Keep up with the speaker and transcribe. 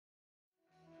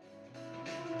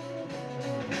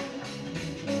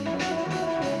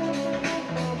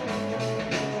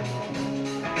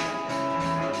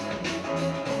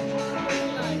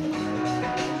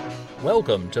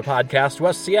Welcome to Podcast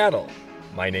West Seattle.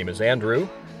 My name is Andrew.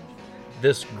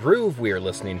 This groove we are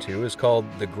listening to is called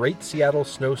The Great Seattle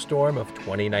Snowstorm of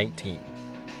 2019.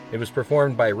 It was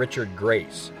performed by Richard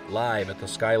Grace, live at the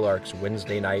Skylarks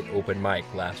Wednesday night open mic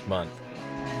last month.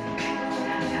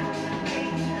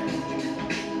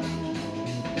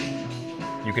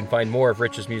 You can find more of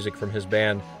Rich's music from his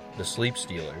band, The Sleep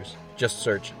Stealers. Just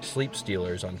search Sleep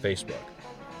Stealers on Facebook.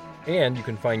 And you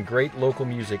can find great local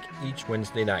music each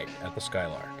Wednesday night at the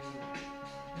Skylark.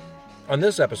 On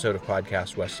this episode of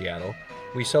Podcast West Seattle,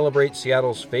 we celebrate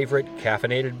Seattle's favorite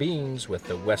caffeinated beans with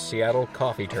the West Seattle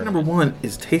Coffee Tournament. Number one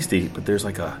is tasty, but there's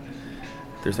like a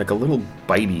little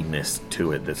bitiness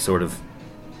to it that's sort of...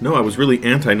 No, I was really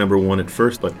anti number one at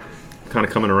first, but kind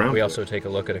of coming around. We also take a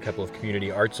look at a couple of community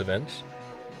arts events.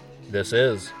 This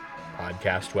is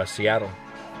Podcast West Seattle.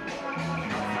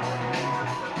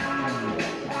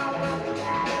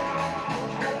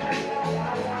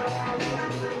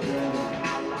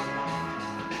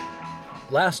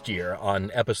 Last year, on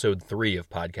Episode 3 of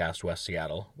Podcast West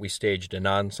Seattle, we staged a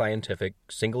non-scientific,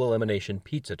 single-elimination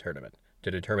pizza tournament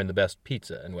to determine the best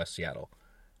pizza in West Seattle.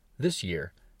 This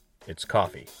year, it's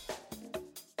coffee.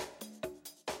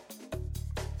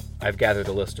 I've gathered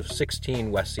a list of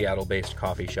 16 West Seattle-based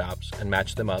coffee shops and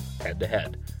matched them up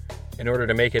head-to-head. In order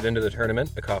to make it into the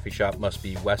tournament, a coffee shop must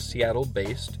be West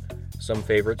Seattle-based. Some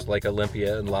favorites like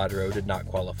Olympia and Ladro did not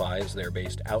qualify as they're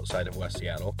based outside of West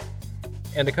Seattle.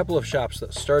 And a couple of shops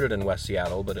that started in West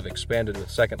Seattle but have expanded with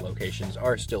second locations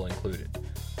are still included.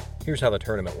 Here's how the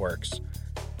tournament works.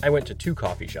 I went to 2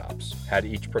 coffee shops, had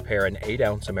each prepare an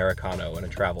 8-ounce Americano in a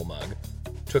travel mug,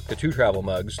 took the 2 travel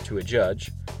mugs to a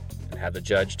judge, and had the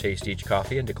judge taste each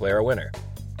coffee and declare a winner.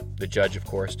 The judge, of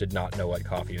course, did not know what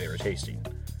coffee they were tasting.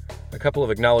 A couple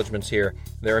of acknowledgments here.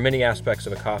 There are many aspects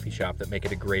of a coffee shop that make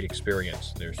it a great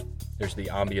experience. There's the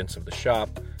ambience of the shop,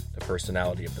 the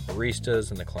personality of the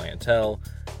baristas and the clientele,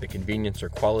 the convenience or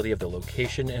quality of the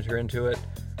location enter into it.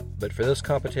 But for this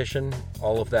competition,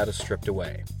 all of that is stripped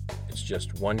away. It's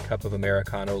just 1 cup of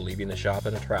Americano leaving the shop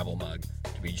in a travel mug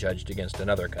to be judged against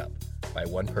another cup by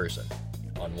one person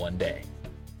on one day.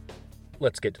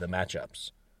 Let's get to the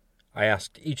matchups. I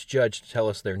asked each judge to tell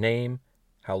us their name,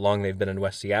 how long they've been in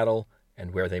West Seattle,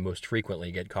 and where they most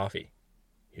frequently get coffee.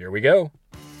 Here we go.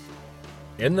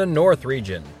 In the North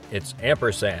region, it's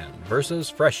Ampersand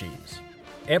versus Freshies.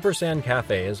 Ampersand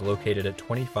Cafe is located at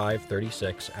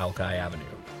 2536 Alki Avenue.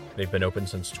 They've been open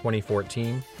since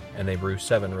 2014, and they brew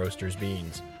 7 roasters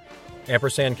beans.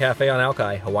 Ampersand Cafe on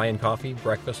Alki, Hawaiian coffee,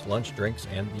 breakfast, lunch, drinks,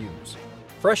 and views.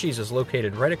 Freshies is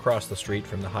located right across the street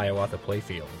from the Hiawatha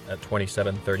Playfield at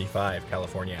 2735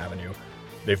 California Avenue.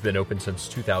 They've been open since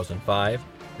 2005.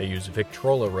 They use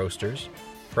Victrola roasters.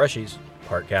 Freshies,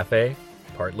 part cafe,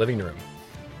 part living room.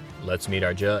 Let's meet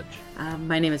our judge.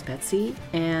 My name is Betsy,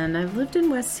 and I've lived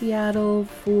in West Seattle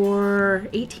for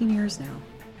 18 years now.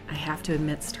 I have to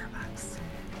admit, Starbucks.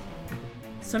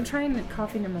 So I'm trying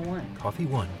coffee number 1. Coffee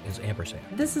 1 is Ampersand.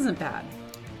 This isn't bad.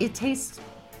 It tastes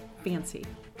fancy.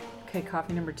 Okay,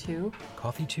 coffee number 2.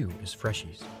 Coffee 2 is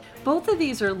Freshies. Both of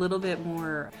these are a little bit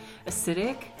more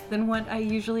acidic than what I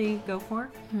usually go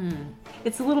for.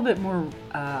 It's a little bit more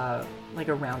like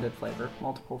a rounded flavor,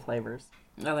 multiple flavors.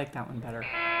 I like that one better.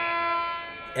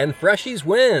 And Freshies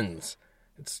wins!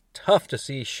 It's tough to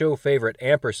see show favorite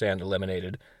Ampersand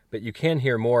eliminated, but you can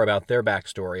hear more about their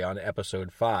backstory on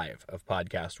Episode 5 of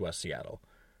Podcast West Seattle.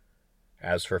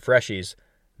 As for Freshies,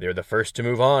 they're the first to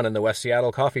move on in the West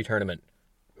Seattle Coffee Tournament.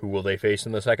 Who will they face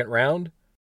in the second round?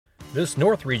 This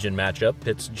North Region matchup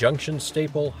pits Junction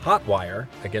staple Hotwire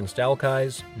against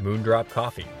Alki's Moondrop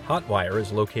Coffee. Hotwire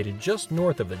is located just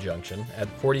north of the Junction at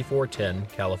 4410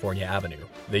 California Avenue.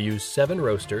 They use 7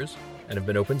 roasters and have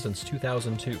been open since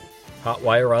 2002.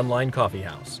 Hotwire Online Coffee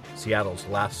House, Seattle's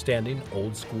last standing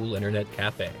old-school internet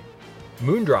cafe.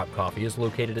 Moondrop Coffee is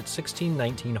located at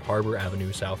 1619 Harbor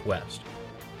Avenue Southwest.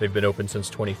 They've been open since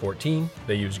 2014.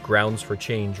 They use Grounds for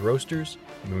Change roasters.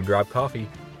 Moondrop Coffee,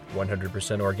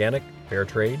 100% organic, fair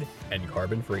trade, and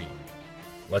carbon-free.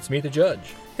 Let's meet the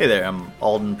judge. Hey there, I'm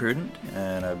Alden Prudent,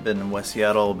 and I've been in West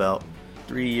Seattle about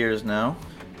 3 years now.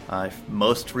 I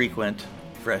most frequent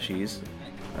Freshies.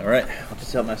 Alright, I'll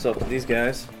just help myself to these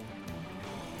guys.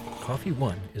 Coffee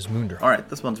 1 is Moondrop. Alright,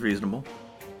 this one's reasonable.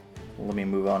 Let me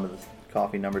move on to the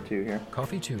coffee number 2 here.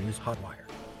 Coffee 2 is Hotwire.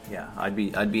 Yeah, I'd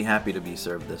be happy to be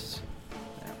served this.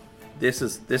 Yeah. This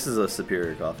is a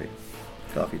superior coffee.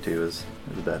 Coffee 2 is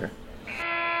better.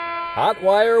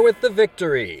 Hotwire with the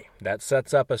victory. That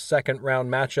sets up a second round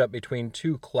matchup between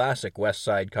 2 classic West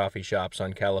Side coffee shops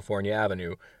on California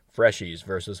Avenue, Freshies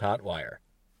versus Hotwire.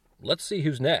 Let's see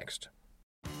who's next.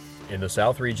 In the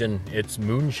South region, it's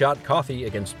Moonshot Coffee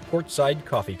against Portside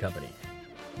Coffee Company.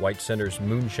 White Center's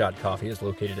Moonshot Coffee is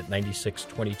located at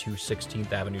 9622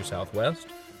 16th Avenue Southwest,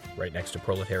 right next to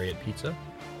Proletariat Pizza.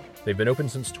 They've been open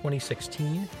since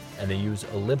 2016, and they use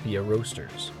Olympia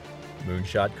roasters.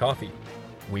 Moonshot Coffee.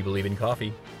 We believe in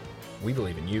coffee. We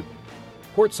believe in you.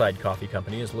 Portside Coffee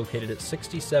Company is located at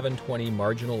 6720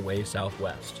 Marginal Way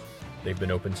Southwest. They've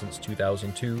been open since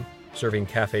 2002, serving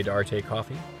Cafe d'Arte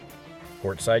coffee.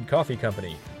 Portside Coffee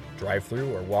Company.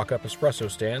 Drive-through or walk-up espresso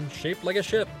stand shaped like a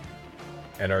ship.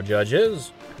 And our judge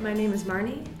is... My name is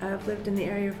Marnie. I've lived in the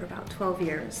area for about 12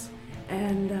 years.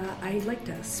 And I like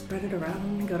to spread it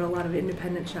around and go to a lot of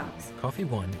independent shops. Coffee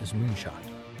One is Moonshot.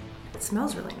 It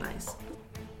smells really nice.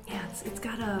 Yeah, it's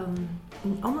got an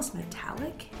almost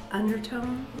metallic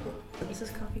undertone. This is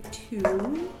Coffee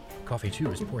 2. Coffee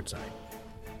 2 is Portside.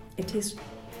 It tastes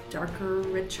darker,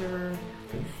 richer.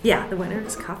 Yeah, the winner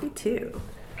is Coffee 2.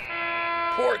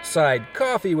 Portside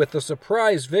Coffee with the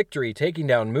surprise victory, taking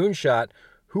down Moonshot.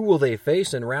 Who will they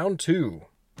face in round 2?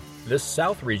 This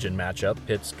South region matchup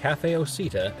pits Cafe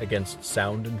Osita against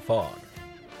Sound and Fog.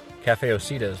 Cafe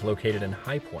Osita is located in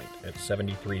High Point at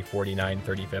 7349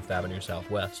 35th Avenue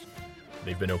Southwest.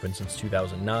 They've been open since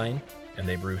 2009, and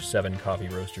they brew 7 coffee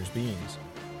roasters beans.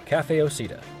 Cafe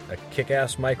Osita, a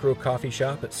kick-ass micro coffee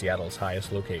shop at Seattle's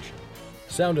highest location.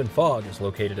 Sound and Fog is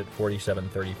located at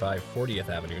 4735 40th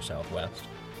Avenue Southwest.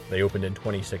 They opened in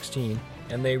 2016,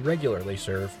 and they regularly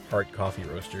serve Heart coffee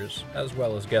roasters as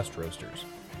well as guest roasters.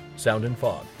 Sound and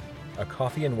Fog, a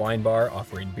coffee and wine bar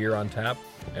offering beer on tap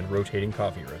and rotating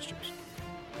coffee roasters.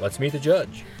 Let's meet the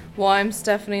judge. Well, I'm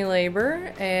Stephanie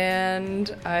Labor,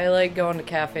 and I like going to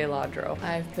Cafe Ladro.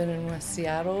 I've been in West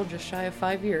Seattle just shy of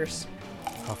 5 years.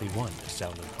 Coffee 1 is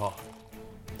Sound and Fog.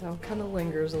 That kind of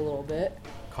lingers a little bit.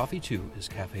 Coffee 2 is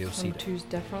Cafe Osita. Number 2 is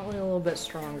definitely a little bit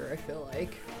stronger, I feel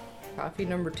like. Coffee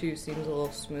number 2 seems a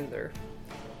little smoother,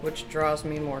 which draws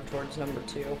me more towards number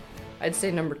 2. I'd say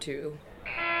number 2.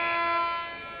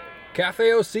 Cafe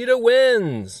Osita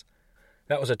wins!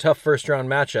 That was a tough first-round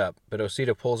matchup, but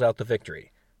Osita pulls out the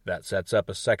victory. That sets up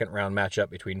a second-round matchup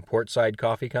between Portside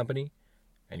Coffee Company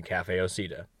and Cafe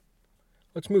Osita.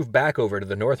 Let's move back over to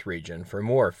the North region for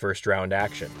more first-round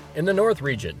action. In the North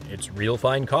region, it's Real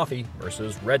Fine Coffee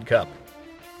versus Red Cup.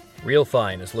 Real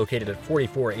Fine is located at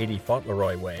 4480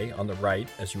 Fauntleroy Way on the right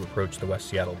as you approach the West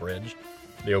Seattle Bridge.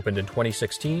 They opened in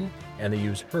 2016, and they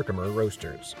use Herkimer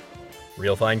roasters.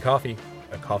 Real Fine Coffee,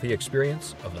 a coffee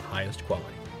experience of the highest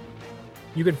quality.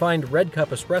 You can find Red Cup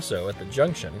Espresso at the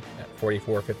Junction at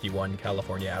 4451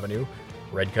 California Avenue.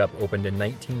 Red Cup opened in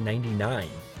 1999,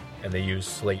 and they use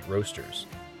Slate roasters.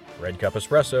 Red Cup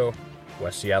Espresso,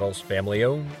 West Seattle's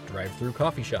family-owned drive-through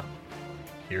coffee shop.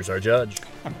 Here's our judge.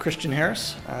 I'm Christian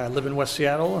Harris. I live in West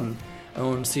Seattle and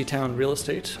own Seatown Real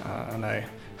Estate, and I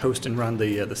host and run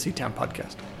the Seatown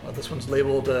podcast. This one's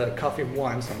labeled Coffee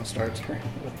 1, so I'm going to start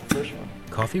with the first one.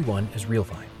 Coffee 1 is Real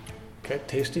Fine. Okay,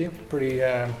 tasty, pretty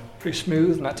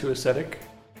smooth, not too acidic.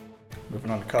 Moving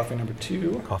on to coffee number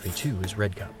 2. Coffee 2 is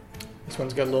Red Cup. This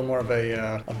one's got a little more of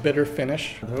a bitter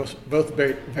finish. They're both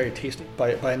very, very tasty.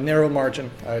 By a narrow margin,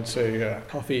 I'd say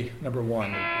coffee number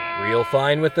 1. Real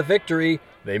Fine with the victory.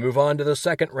 They move on to the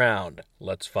second round.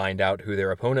 Let's find out who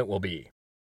their opponent will be.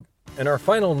 In our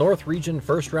final North Region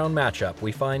first-round matchup,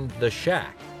 we find The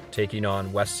Shack taking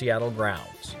on West Seattle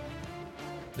Grounds.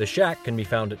 The Shack can be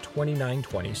found at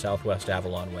 2920 Southwest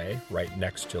Avalon Way, right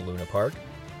next to Luna Park.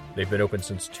 They've been open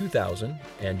since 2000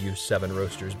 and use 7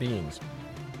 roasters beans.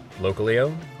 Locally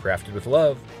owned, crafted with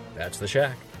love, that's The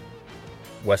Shack.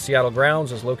 West Seattle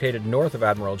Grounds is located north of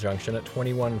Admiral Junction at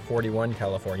 2141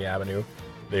 California Avenue.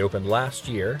 They opened last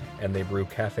year, and they brew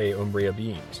Cafe Umbria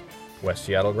beans. West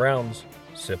Seattle Grounds,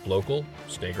 sip local,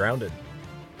 stay grounded.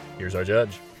 Here's our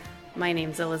judge. My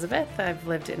name's Elizabeth. I've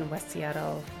lived in West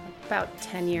Seattle about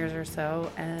 10 years or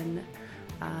so, and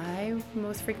I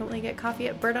most frequently get coffee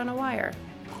at Bird on a Wire.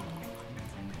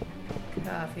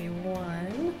 Coffee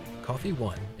 1. Coffee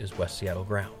 1 is West Seattle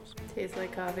Grounds. Tastes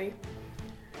like coffee.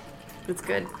 It's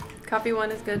good. Coffee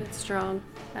 1 is good. It's strong.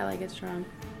 I like it strong.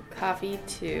 Coffee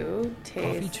 2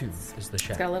 tastes... Coffee 2 is The Shack.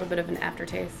 It's got a little bit of an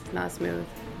aftertaste. Not smooth.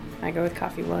 I go with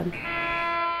Coffee 1.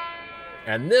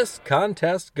 And this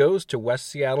contest goes to West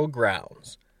Seattle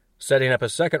Grounds, setting up a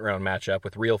second-round matchup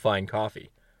with Real Fine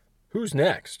Coffee. Who's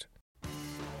next?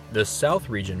 The South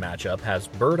Region matchup has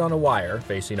Bird on a Wire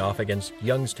facing off against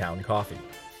Youngstown Coffee.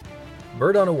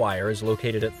 Bird on a Wire is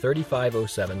located at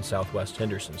 3507 Southwest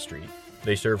Henderson Street.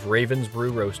 They serve Raven's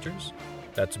Brew Roasters.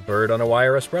 That's Bird on a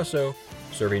Wire Espresso,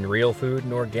 serving real food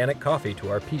and organic coffee to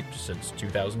our peeps since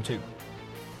 2002.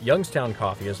 Youngstown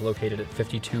Coffee is located at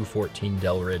 5214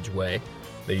 Delridge Way.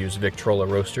 They use Victrola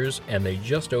roasters, and they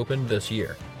just opened this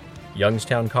year.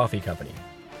 Youngstown Coffee Company.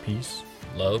 Peace,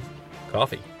 love,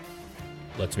 coffee.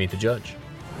 Let's meet the judge.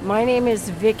 My name is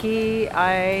Vicki.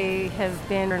 I have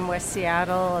been in West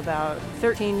Seattle about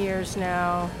 13 years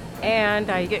now,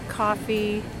 and I get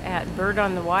coffee at Bird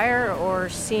on the Wire or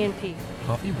C&P.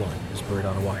 Coffee 1 is Bird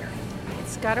on a Wire.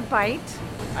 It's got a bite.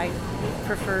 I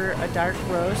prefer a dark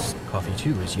roast. Coffee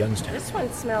 2 is Youngstown. This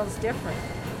one smells different.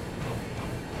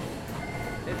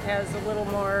 It has a little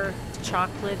more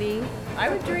chocolatey. I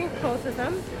would drink both of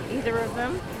them, either of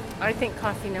them. I think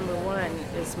coffee number 1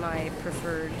 is my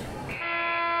preferred.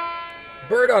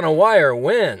 Bird on a Wire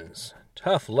wins.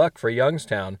 Tough luck for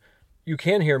Youngstown. You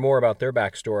can hear more about their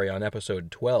backstory on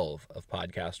episode 12 of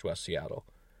Podcast West Seattle.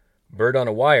 Bird on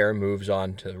a Wire moves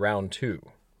on to round 2.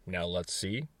 Now let's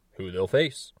see who they'll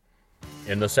face.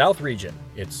 In the South region,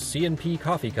 it's C&P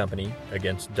Coffee Company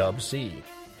against Dub C.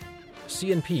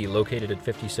 C&P, located at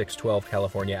 5612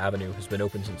 California Avenue, has been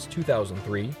open since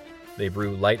 2003. They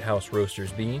brew Lighthouse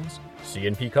Roasters beans.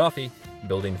 C&P Coffee,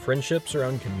 building friendships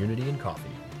around community and coffee.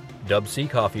 Dub C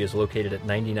Coffee is located at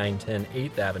 9910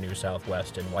 8th Avenue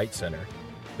Southwest in White Center.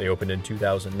 They opened in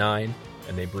 2009,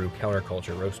 and they brew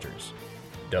counterculture roasters.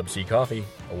 Dub C Coffee,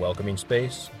 a welcoming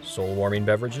space, soul-warming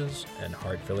beverages, and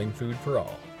heart-filling food for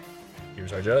all.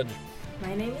 Here's our judge.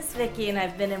 My name is Vicki, and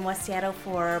I've been in West Seattle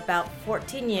for about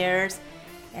 14 years,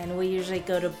 and we usually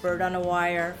go to Bird on a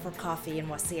Wire for coffee in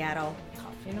West Seattle.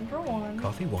 Coffee number 1.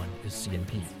 Coffee 1 is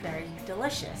C&P. It's very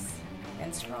delicious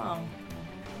and strong.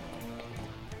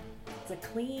 It's a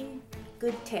clean,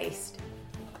 good taste.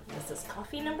 This is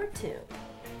coffee number 2.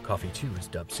 Coffee 2 is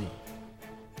Dub C.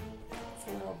 It's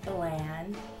a little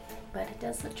bland, but it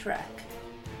does the trick.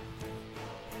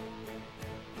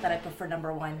 But I prefer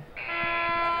number 1.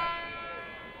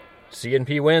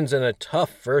 C&P wins in a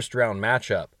tough first-round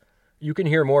matchup. You can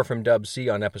hear more from Dub C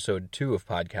on episode 2 of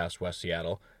Podcast West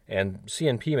Seattle, and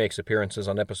C&P makes appearances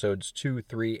on episodes 2,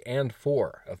 3, and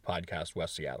 4 of Podcast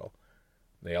West Seattle.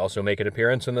 They also make an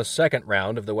appearance in the second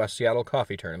round of the West Seattle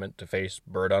Coffee Tournament to face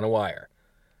Bird on a Wire.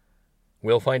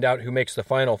 We'll find out who makes the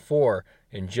final 4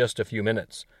 in just a few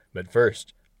minutes, but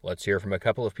first, let's hear from a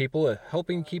couple of people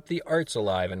helping keep the arts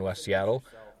alive in West Seattle.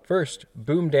 First,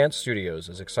 Boom Dance Studios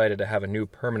is excited to have a new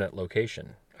permanent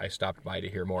location. I stopped by to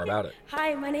hear more about it.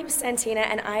 Hi, my name is Santina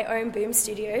and I own Boom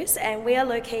Studios, and we are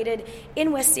located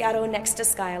in West Seattle next to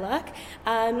Skylark.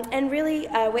 And really,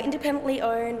 we're independently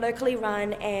owned, locally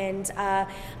run, and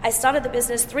I started the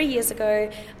business 3 years ago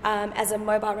as a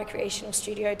mobile recreational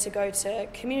studio to go to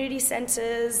community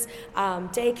centers,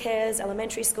 daycares,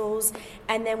 elementary schools,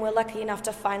 and then we're lucky enough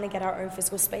to finally get our own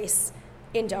physical space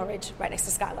in Delridge, right next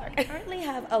to Skylark. I currently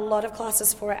have a lot of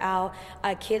classes for our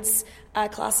kids,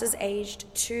 classes aged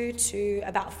 2 to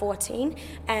about 14.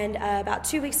 And about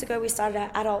 2 weeks ago, we started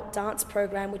our adult dance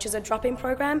program, which is a drop-in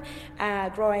program,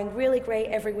 growing really great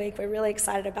every week. We're really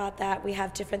excited about that. We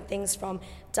have different things from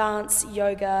dance,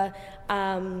 yoga.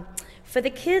 For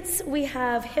the kids, we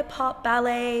have hip-hop,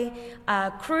 ballet,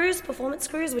 performance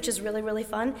crews, which is really, really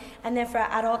fun. And then for our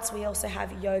adults, we also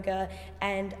have yoga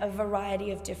and a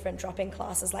variety of different drop-in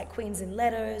classes like Queens in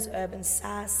Letters, Urban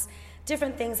Sass,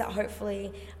 different things that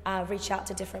hopefully reach out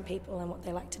to different people and what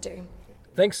they like to do.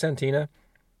 Thanks, Santina.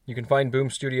 You can find Boom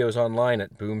Studios online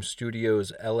at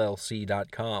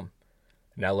boomstudiosllc.com.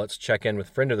 Now let's check in with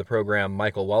friend of the program,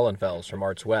 Michael Wallenfels from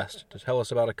Arts West, to tell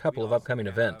us about a couple of upcoming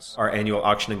events. Our annual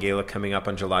auction and gala coming up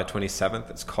on July 27th.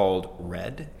 It's called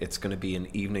Red. It's going to be an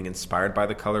evening inspired by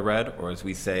the color red, or as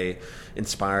we say,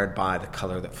 inspired by the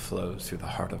color that flows through the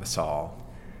heart of us all.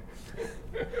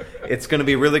 It's going to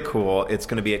be really cool. It's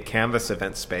going to be at Canvas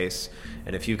Event Space,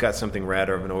 and if you've got something red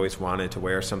or have always wanted to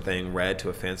wear something red to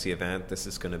a fancy event, this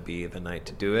is going to be the night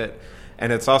to do it.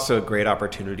 And it's also a great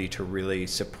opportunity to really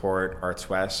support Arts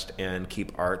West and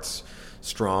keep arts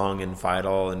strong and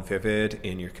vital and vivid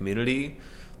in your community.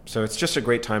 So it's just a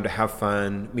great time to have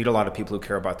fun, meet a lot of people who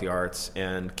care about the arts,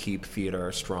 and keep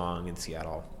theater strong in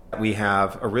Seattle. We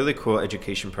have a really cool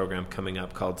education program coming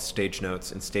up called Stage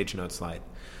Notes and Stage Notes Lite.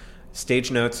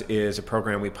 Stage Notes is a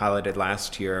program we piloted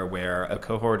last year where a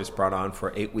cohort is brought on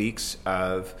for 8 weeks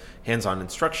of hands-on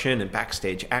instruction and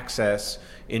backstage access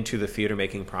into the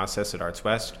theater-making process at Arts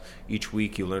West. Each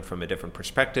week you learn from a different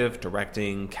perspective,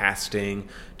 directing, casting,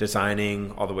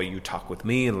 designing, all the way you talk with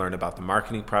me and learn about the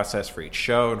marketing process for each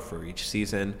show and for each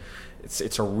season.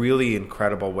 It's a really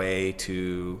incredible way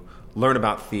to learn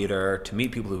about theater, to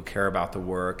meet people who care about the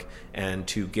work, and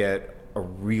to get a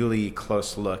really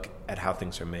close look at how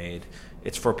things are made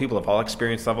It's for people of all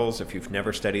experience levels. If you've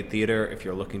never studied theater, if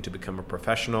you're looking to become a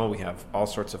professional, we have all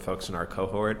sorts of folks in our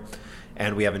cohort.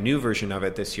 And we have a new version of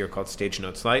it this year called Stage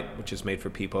Notes Lite, which is made for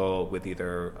people with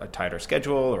either a tighter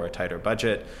schedule or a tighter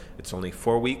budget. It's only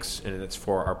 4 weeks, and it's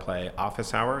for our play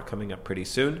Office Hour, coming up pretty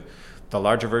soon. The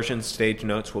larger version, Stage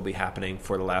Notes, will be happening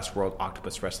for the last World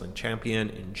Octopus Wrestling Champion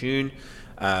in June.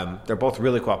 They're both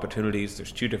really cool opportunities.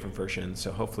 There's 2 different versions,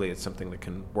 so hopefully it's something that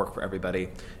can work for everybody.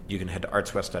 You can head to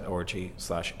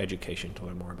artswest.org/education to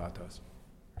learn more about those.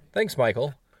 Thanks,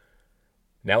 Michael.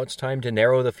 Now it's time to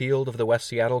narrow the field of the West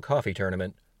Seattle Coffee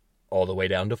Tournament all the way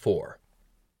down to 4.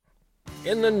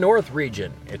 In the North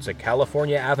region, it's a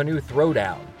California Avenue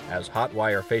throwdown as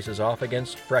Hotwire faces off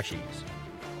against Freshies.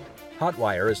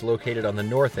 Hotwire is located on the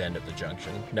north end of the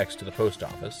junction, next to the post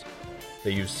office.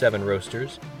 They use 7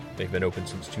 roasters. They've been open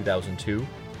since 2002,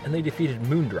 and they defeated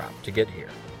Moondrop to get here.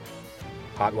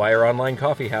 Hotwire Online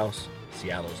Coffee House,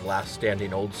 Seattle's last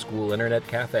standing old-school internet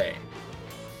cafe.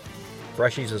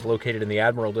 Freshies is located in the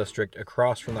Admiral District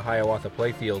across from the Hiawatha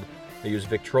Playfield. They use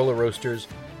Victrola roasters.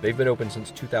 They've been open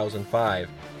since 2005,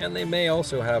 and they may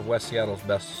also have West Seattle's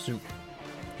best soup.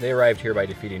 They arrived here by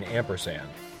defeating Ampersand.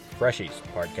 Freshies,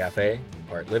 part cafe,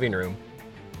 part living room.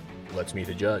 Let's meet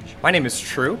the judge. My name is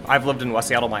True. I've lived in West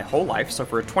Seattle my whole life, so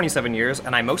for 27 years,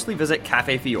 and I mostly visit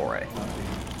Cafe Fiore.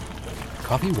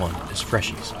 Coffee 1 is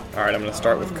Freshies. All right, I'm going to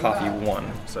start with Coffee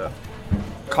 1. So,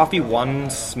 Coffee 1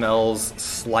 smells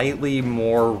slightly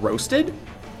more roasted,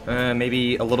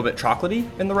 maybe a little bit chocolatey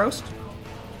in the roast.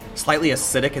 Slightly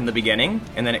acidic in the beginning,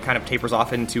 and then it kind of tapers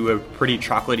off into a pretty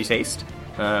chocolatey taste.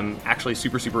 Actually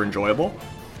super, super enjoyable.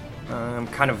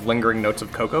 Kind of lingering notes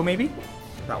of cocoa, maybe.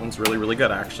 That one's really, really good.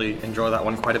 I actually enjoy that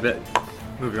one quite a bit.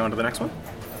 Moving on to the next one.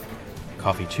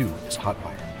 Coffee 2 is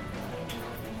Hotwire.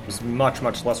 It's much,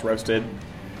 much less roasted.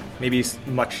 Maybe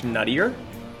much nuttier.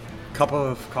 Cup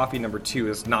of coffee number 2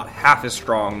 is not half as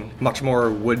strong, much more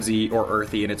woodsy or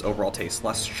earthy in its overall taste,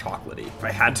 less chocolatey. If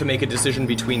I had to make a decision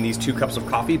between these 2 cups of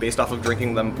coffee based off of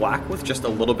drinking them black with just a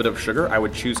little bit of sugar, I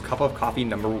would choose cup of coffee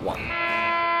number 1.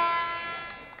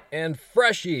 And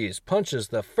Freshies punches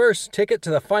the first ticket to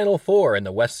the Final Four in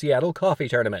the West Seattle Coffee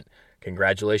Tournament.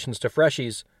 Congratulations to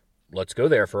Freshies. Let's go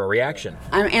there for a reaction.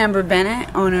 I'm Amber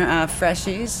Bennett, owner of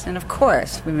Freshies, and of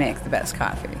course, we make the best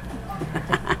coffee.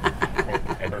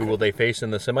 And who will they face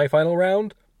in the semifinal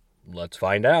round? Let's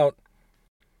find out.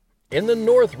 In the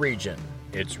North region,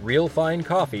 it's Real Fine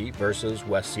Coffee versus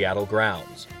West Seattle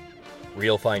Grounds.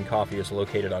 Real Fine Coffee is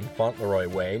located on Fauntleroy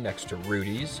Way next to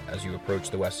Rudy's as you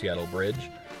approach the West Seattle Bridge.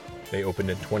 They opened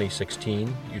in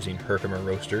 2016 using Herkimer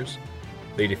roasters.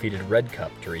 They defeated Red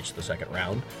Cup to reach the second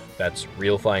round. That's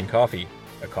Real Fine Coffee,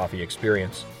 a coffee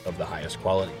experience of the highest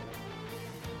quality.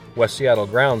 West Seattle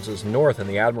Grounds is north in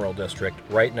the Admiral District,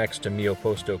 right next to Mio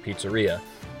Posto Pizzeria.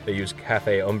 They use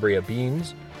Cafe Umbria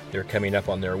beans. They're coming up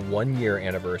on their 1-year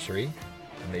anniversary,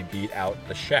 and they beat out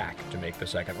the Shack to make the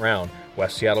second round.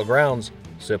 West Seattle Grounds,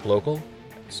 sip local,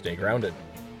 stay grounded.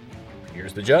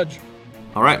 Here's the judge.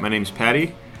 All right, my name's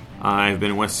Patty. I've been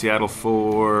in West Seattle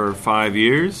for 5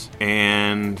 years,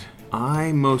 and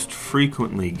I most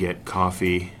frequently get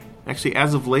coffee. Actually,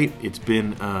 as of late, it's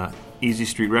been Easy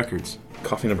Street Records.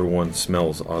 Coffee number 1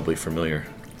 smells oddly familiar.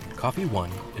 Coffee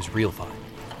 1 is Real Fine.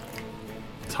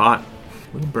 It's hot.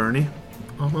 A little burny,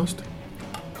 almost.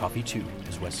 Coffee 2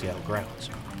 is West Seattle Grounds.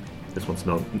 This one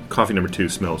smells... Coffee number 2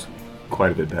 smells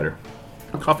quite a bit better.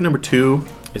 Coffee number 2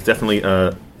 is definitely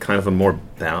kind of a more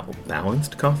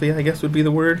balanced coffee, I guess would be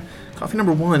the word. Coffee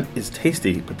number 1 is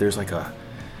tasty, but there's like a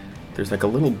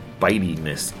little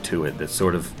bitiness to it that's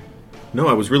sort of... No,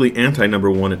 I was really anti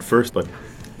number 1 at first, but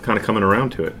kind of coming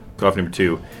around to it. Coffee number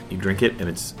 2, you drink it and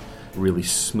it's really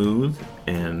smooth,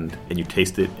 and you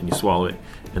taste it and you swallow it,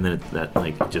 and then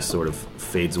it just sort of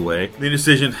fades away. The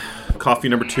decision, coffee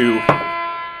number 2.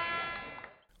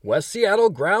 West Seattle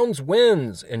Grounds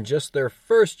wins. In just their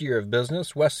first year of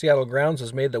business, West Seattle Grounds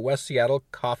has made the West Seattle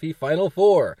Coffee Final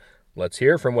Four. Let's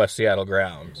hear from West Seattle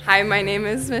Grounds. Hi, my name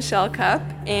is Michelle Cupp,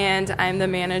 and I'm the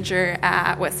manager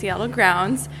at West Seattle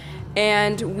Grounds.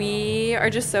 And we are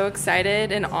just so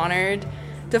excited and honored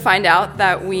to find out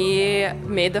that we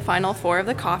made the Final Four of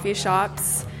the coffee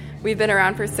shops. We've been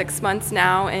around for 6 months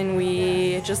now, and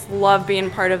we just love being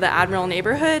part of the Admiral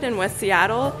neighborhood in West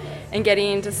Seattle and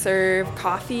getting to serve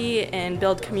coffee and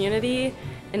build community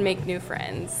and make new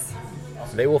friends.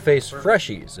 They will face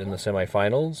Freshies in the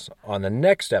semifinals on the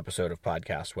next episode of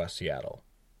Podcast West Seattle.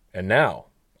 And now,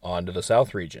 on to the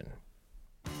South region.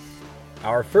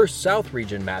 Our first South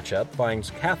region matchup finds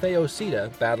Cafe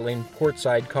Osita battling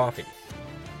Portside Coffee.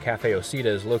 Cafe Osita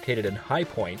is located in High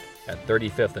Point at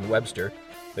 35th and Webster.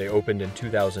 They opened in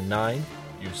 2009.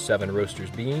 used 7 Roasters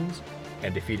beans,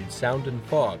 and defeated Sound and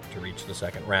Fog to reach the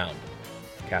second round.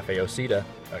 Cafe Osita,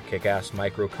 a kick-ass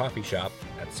micro coffee shop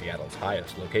at Seattle's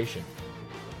highest location.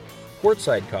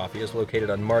 Portside Coffee is located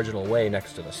on Marginal Way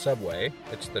next to the subway.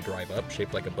 It's the drive-up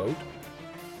shaped like a boat.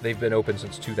 They've been open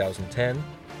since 2010,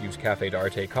 use Cafe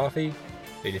d'Arte coffee.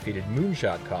 They defeated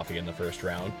Moonshot Coffee in the first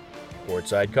round.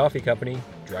 Portside Coffee Company,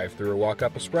 drive-through or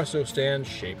walk-up espresso stand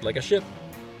shaped like a ship.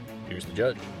 Here's the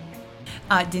judge.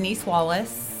 Denise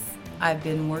Wallace. I've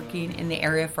been working in the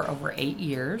area for over 8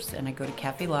 years, and I go to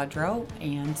Cafe Ladro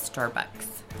and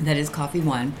Starbucks. That is Coffee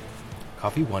One.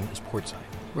 Coffee One is Portside.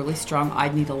 Really strong.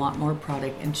 I'd need a lot more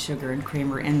product and sugar and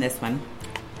creamer in this one.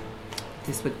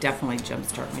 This would definitely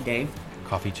jumpstart my day.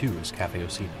 Coffee 2 is Cafe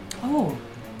Osita. Oh,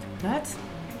 that's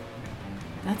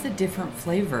a different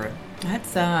flavor.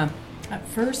 That's at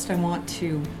first I want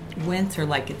to wince or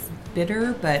like it's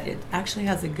bitter, but it actually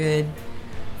has a good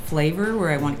flavor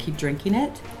where I want to keep drinking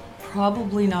it.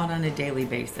 Probably not on a daily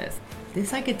basis.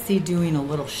 This I could see doing a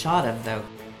little shot of though.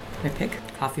 My pick,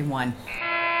 Coffee One.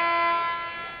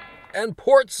 And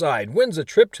Portside wins a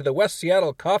trip to the West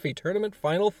Seattle Coffee Tournament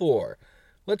Final Four.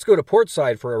 Let's go to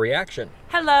Portside for a reaction.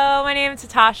 Hello, my name is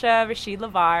Natasha Rashid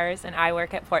Lavars, and I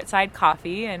work at Portside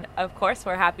Coffee. And of course,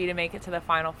 we're happy to make it to the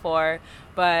Final Four,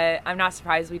 but I'm not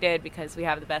surprised we did because we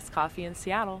have the best coffee in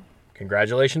Seattle.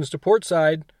 Congratulations to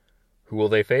Portside. Who will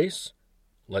they face?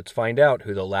 Let's find out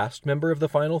who the last member of the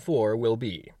Final Four will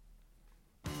be.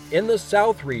 In the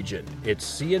South region, it's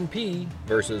C&P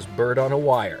versus Bird on a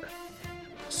Wire.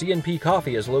 C&P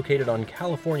Coffee is located on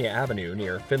California Avenue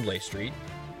near Findlay Street.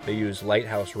 They use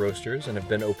Lighthouse Roasters and have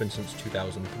been open since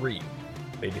 2003.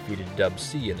 They defeated Dub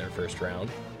C in their first round.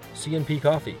 C&P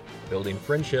Coffee, building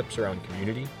friendships around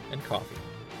community and coffee.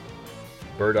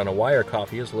 Bird on a Wire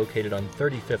Coffee is located on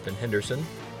 35th and Henderson,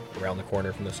 around the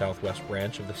corner from the southwest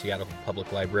branch of the Seattle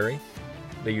Public Library.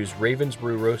 They use Raven's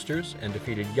Brew Roasters and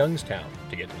defeated Youngstown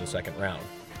to get to the second round.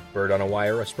 Bird on a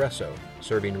Wire Espresso,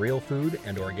 serving real food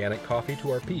and organic coffee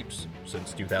to our peeps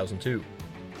since 2002.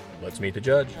 Let's meet the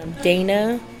judge. I'm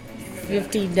Dana,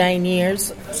 59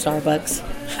 years,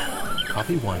 Starbucks.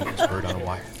 Coffee One is Bird on a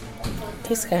Wire.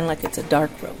 Tastes kind of like it's a dark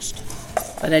roast,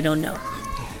 but I don't know.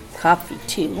 Coffee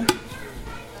 2.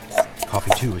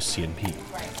 Coffee 2 is C&P.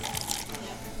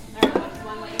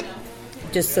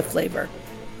 Just the flavor.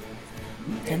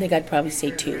 I think I'd probably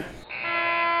say 2.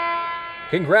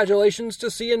 Congratulations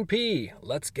to C&P.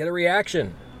 Let's get a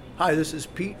reaction. Hi, this is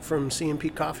Pete from C&P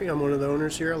Coffee. I'm one of the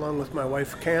owners here along with my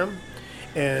wife Cam.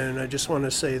 And I just want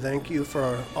to say thank you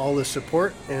for all the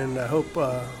support, and I hope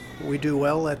we do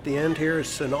well at the end here.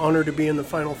 It's an honor to be in the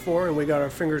Final Four, and we got our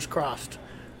fingers crossed.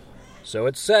 So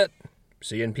it's set.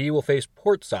 C&P will face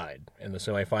Portside in the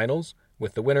semifinals,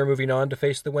 with the winner moving on to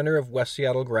face the winner of West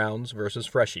Seattle Grounds versus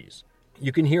Freshies.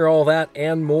 You can hear all that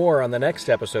and more on the next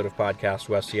episode of Podcast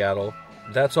West Seattle.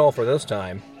 That's all for this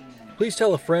time. Please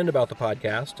tell a friend about the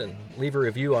podcast and leave a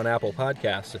review on Apple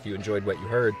Podcasts if you enjoyed what you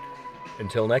heard.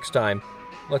 Until next time,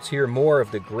 let's hear more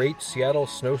of the great Seattle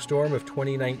snowstorm of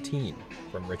 2019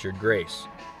 from Richard Grace.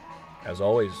 As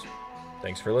always,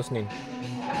 thanks for listening.